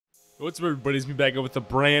What's up, everybody? It's me back up with a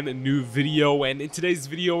brand new video, and in today's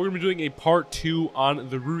video we're going to be doing a part 2 on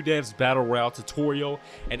the Ruddevs Battle Royale tutorial.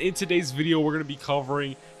 And in today's video we're going to be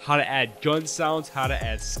covering how to add gun sounds, how to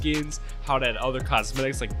add skins, how to add other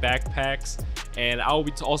cosmetics like backpacks, and I'll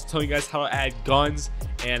be also telling you guys how to add guns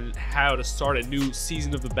and how to start a new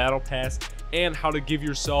season of the Battle Pass, and how to give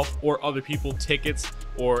yourself or other people tickets,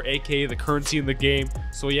 or aka the currency in the game.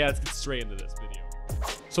 So yeah, let's get straight into this video.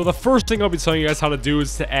 So the first thing I'll be telling you guys how to do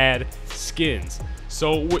is to add skins.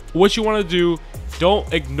 So what you want to do,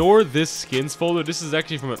 don't ignore this skins folder. This is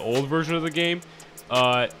actually from an old version of the game.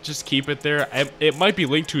 Just keep it there. It might be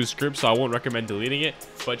linked to a script, so I won't recommend deleting it,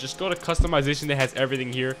 but just go to customization. That has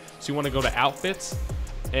everything here. So you want to go to outfits,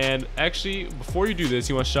 and actually before you do this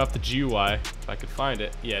you want to shut off the GUI, if I could find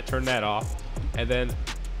it. Yeah, turn that off. And then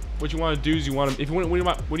what you want to do is when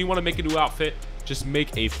you want to make a new outfit, just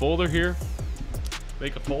make a folder here.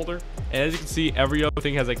 Make a folder, and as you can see, every other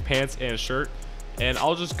thing has like pants and a shirt. And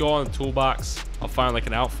I'll just go on the toolbox, I'll find like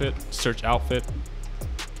an outfit, search outfit,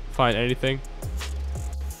 find anything.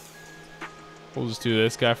 We'll just do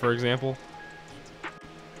this guy for example,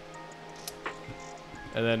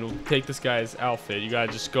 and then we'll take this guy's outfit. You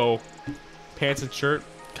gotta just go pants and shirt,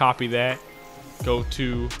 copy that, go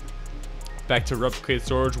to back to replicated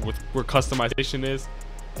storage with where customization is,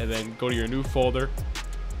 and then go to your new folder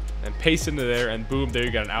and paste into there, and boom, there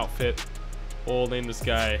you got an outfit. We'll name this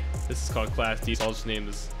guy, this is called Class D, so I'll just name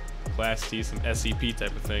this Class D, some SCP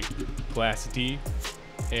type of thing, Class D,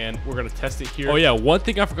 and we're gonna test it here. Oh yeah, one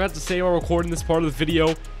thing I forgot to say while recording this part of the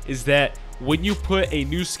video is that when you put a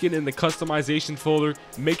new skin in the customization folder,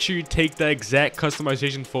 make sure you take that exact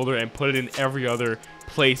customization folder and put it in every other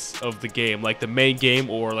place of the game, like the main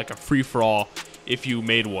game or like a free-for-all if you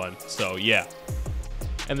made one. So yeah.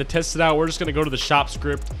 And to test it out, we're just gonna go to the shop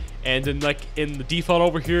script, and then like in the default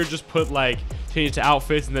over here, just put like change it to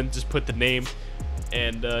outfits, and then just put the name.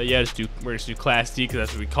 And yeah, we're just do Class D because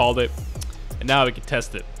that's what we called it. And now we can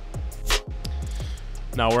test it.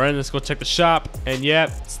 Now we're in. Let's go check the shop, and yeah,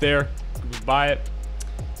 it's there. We buy it,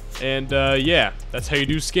 and yeah, that's how you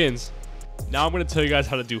do skins. Now I'm gonna tell you guys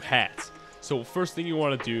how to do hats. So first thing you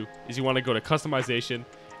want to do is you want to go to customization,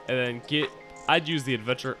 and then I'd use the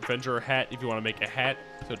adventurer hat if you want to make a hat.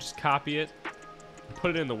 So just copy it,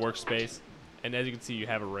 put it in the workspace, and as you can see, you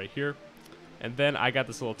have it right here. And then I got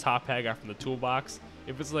this little top hat I got from the toolbox.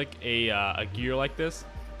 If it's like a gear like this,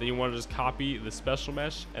 then you want to just copy the special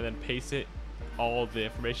mesh and then paste it, all the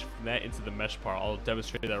information from that, into the mesh part. I'll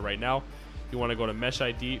demonstrate that right now. You want to go to mesh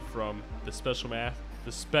ID from the special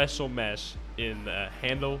mesh in the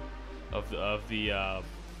handle of the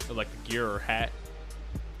like the gear or hat,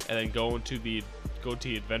 and then go to the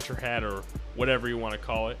adventure hat or whatever you want to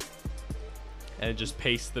call it, and just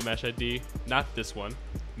paste the mesh ID, not this one,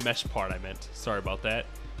 mesh part I meant, sorry about that,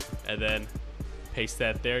 and then paste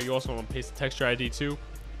that there. You also want to paste the texture ID too,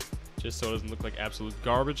 just so it doesn't look like absolute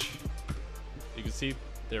garbage. You can see,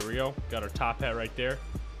 there we go, got our top hat right there.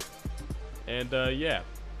 And yeah,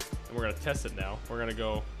 and we're gonna test it now. We're gonna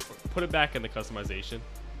go put it back in the customization,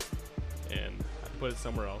 and I put it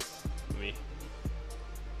somewhere else. Let me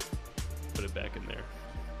put it back in there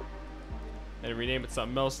and rename it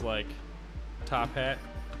something else like top hat.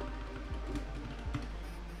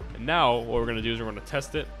 And now what we're gonna do is we're gonna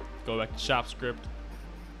test it. Go back to shop script.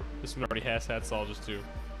 This one already has hats, so I'll just do.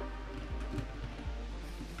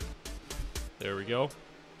 There we go.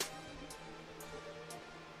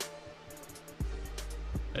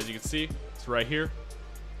 As you can see, it's right here,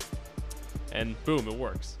 and boom, it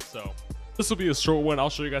works. So this will be a short one.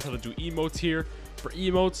 I'll show you guys how to do emotes here. For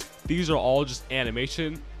emotes, these are all just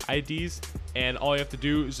animation IDs, and all you have to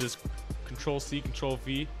do is just Control-C,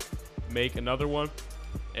 Control-V, make another one,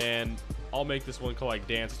 and I'll make this one called like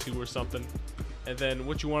Dance 2 or something. And then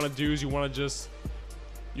what you want to do is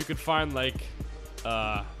you could find like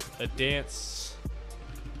a dance,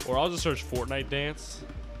 or I'll just search Fortnite dance,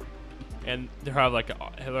 and they'll have like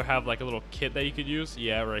a little kit that you could use.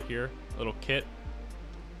 Yeah, right here, a little kit,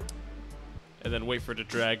 and then wait for it to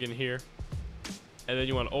drag in here. And then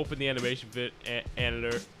you want to open the animation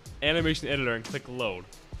editor, and click load,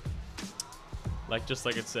 just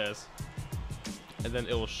like it says, and then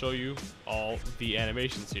it will show you all the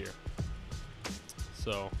animations here.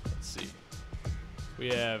 So let's see, we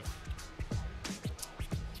have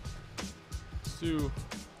Sue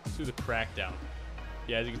the Crackdown.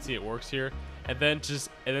 Yeah, as you can see, it works here, and then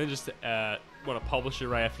just want to publish it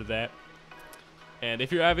right after that. And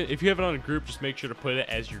if you have it on a group, just make sure to put it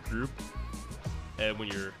as your group when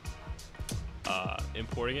you're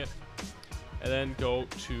importing it, and then go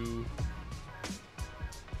to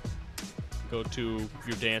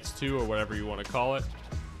your dance 2 or whatever you want to call it,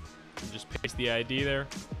 Just paste the ID there.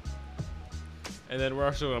 And then we're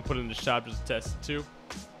actually going to put it in the shop just to test it too.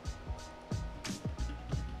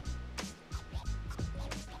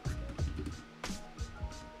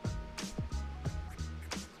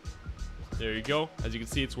 There you go. As you can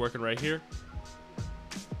see, it's working right here.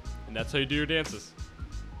 And that's how you do your dances.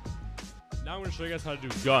 Now I'm going to show you guys how to do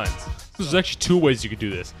guns. There's actually two ways you could do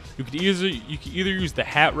this. You could either use the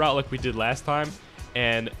hat route like we did last time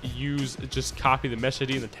and just copy the mesh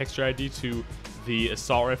ID and the texture ID to the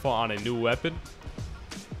assault rifle on a new weapon.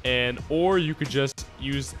 Or you could just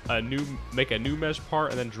make a new mesh part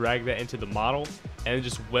and then drag that into the model and then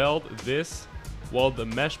just weld the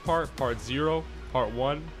mesh part 0, part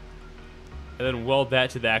 1, and then weld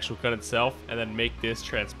that to the actual gun itself and then make this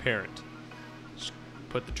transparent. Just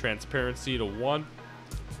put the transparency to 1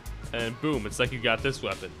 and boom, it's like you got this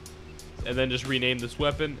weapon. And then just rename this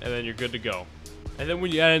weapon and then you're good to go. And then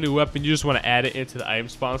when you add a new weapon, you just want to add it into the item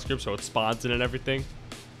spawn script so it spawns in and everything.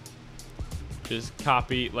 Just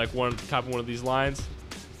copy one of these lines,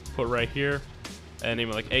 put right here, and name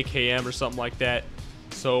it like AKM or something like that.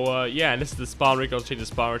 So yeah, and this is the spawn rate. I'll change the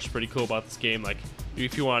spawn rate, which is pretty cool about this game. Like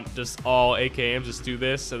if you want just all AKMs, just do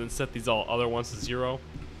this and then set these all other ones to 0.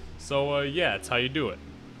 So yeah, that's how you do it.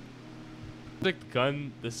 Pick the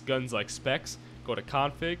gun, this gun's like specs, go to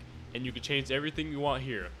config, and you can change everything you want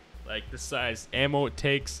here. Like the size ammo it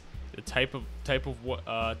takes, the type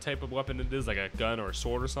of weapon it is, like a gun or a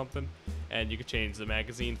sword or something, and you can change the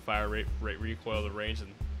magazine, fire rate, recoil, the range,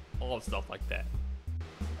 and all that stuff like that.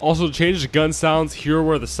 Also, to change the gun sounds, here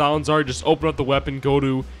where the sounds are, just open up the weapon, go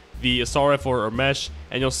to the assault rifle or mesh,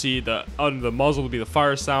 and you'll see under the muzzle will be the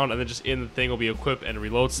fire sound, and then just in the thing will be equip and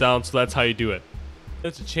reload sound. So that's how you do it.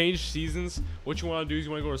 And to change seasons, what you want to do is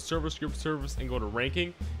you want to go to server script service and go to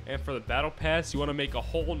ranking, and for the battle pass you want to make a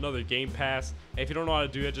whole nother game pass. And if you don't know how to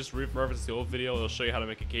do it, just reference the old video, it'll show you how to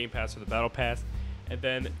make a game pass for the battle pass, and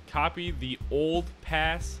then copy the old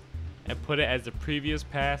pass and put it as the previous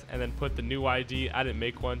pass, and then put the new ID. I didn't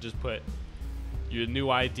make one, just put your new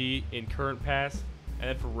ID in current pass. And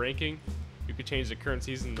then for ranking, you can change the current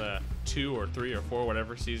season to 2 or 3 or 4,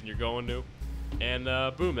 whatever season you're going to, and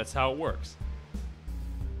boom, that's how it works.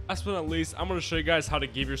 Last but not least, I'm going to show you guys how to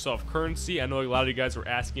give yourself currency. I know a lot of you guys were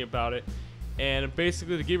asking about it. And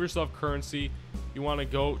basically, to give yourself currency, you want to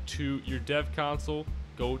go to your dev console,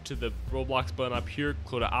 go to the Roblox button up here,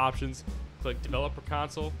 go to options, click developer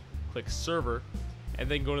console, click server, and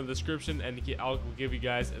then go to the description, and I'll give you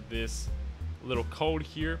guys this little code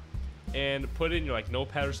here, and put in your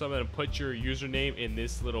notepad or something, and put your username in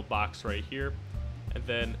this little box right here, and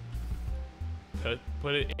then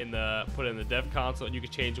put it in the dev console, and you can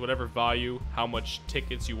change whatever value, how much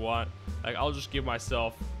tickets you want. Like I'll just give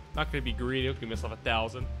myself, not gonna be greedy, I'll give myself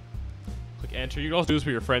 1,000. Click enter. You can also do this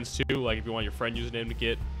with your friends too. Like if you want your friend username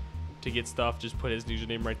to get stuff, just put his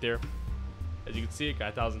username right there. As you can see, it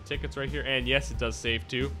got 1,000 tickets right here, and yes, it does save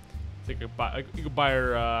too. So you can buy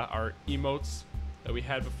our emotes that we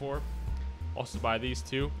had before. Also buy these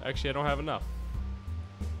too. Actually, I don't have enough,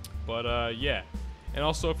 but yeah. And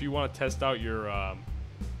also, if you want to test out your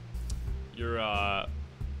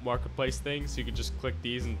marketplace things, you can just click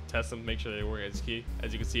these and test them, make sure they work. As you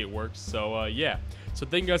can see, it works. So yeah. So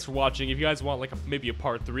thank you guys for watching. If you guys want maybe a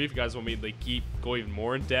part 3, if you guys want me to go even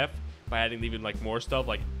more in depth by adding even more stuff,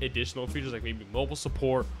 like additional features, like maybe mobile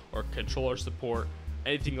support or controller support,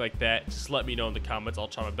 anything like that, just let me know in the comments. I'll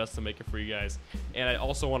try my best to make it for you guys. And I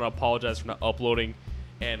also want to apologize for not uploading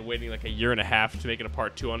and waiting like a year and a half to make it a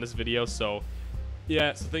part 2 on this video. So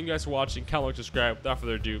yeah, so thank you guys for watching. Comment, like, subscribe. Without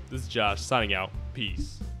further ado, this is Josh signing out.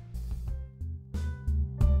 Peace.